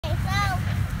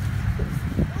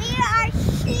We are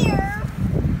here.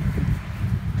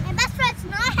 My best friend's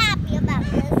not happy about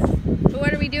this. So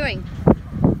what are we doing?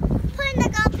 Putting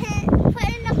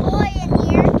the boy in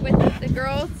here. With the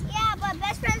girls? Yeah, but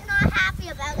best friend's not happy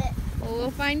about it. Well,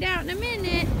 we'll find out in a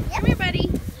minute. Yep. Come here, buddy.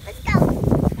 Let's go.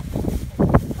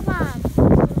 Come on.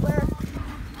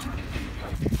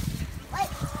 Wait.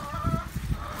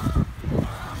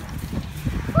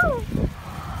 Woo.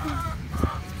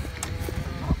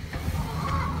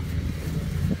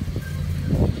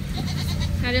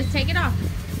 Now just take it off.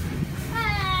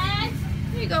 Hey.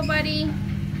 Here you go, buddy.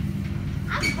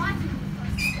 I'm watching you.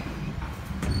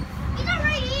 He's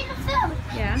already eating the food.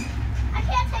 Yeah. I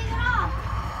can't take it off.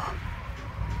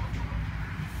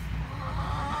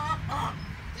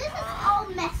 This is all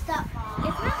messed up, Mom.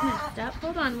 It's not messed up.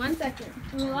 Hold on 1 second.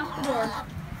 We'll lock the door.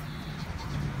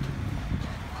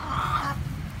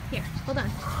 Here, hold on.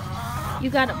 You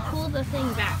gotta pull the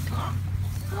thing back.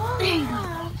 There you go.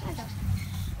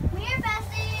 Come here,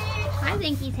 Bessie. I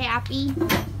think he's happy.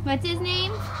 What's his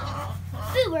name?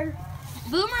 Boomer.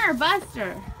 Boomer or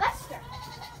Buster? Buster.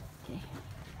 Okay.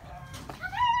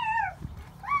 Come here.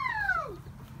 Come.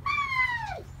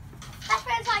 Hey. Best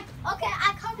friend's like, okay,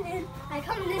 I come in. I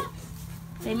come in.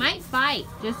 They might fight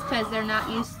just because they're not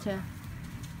used to.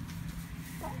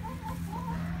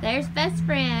 There's best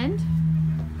friend.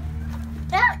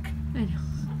 Look. I know.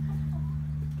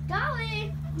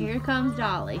 Dolly. Here comes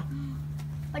Dolly.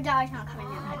 But Dolly's not coming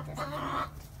in like this.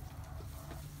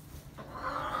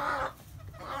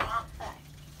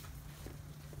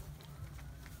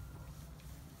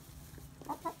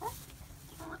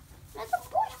 That's a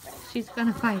boyfriend. She's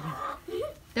gonna fight him.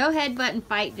 They'll headbutt and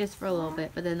fight just for a little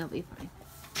bit, but then they'll be fine.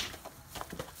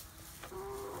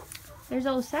 There's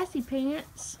old Sassy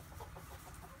Pants.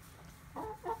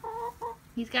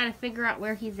 He's got to figure out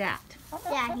where he's at.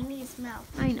 Yeah, he needs milk.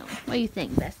 I know. What do you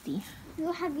think, Bestie? You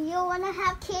want to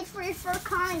have kids for your first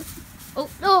time? Oh,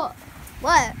 No.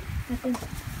 What? nothing.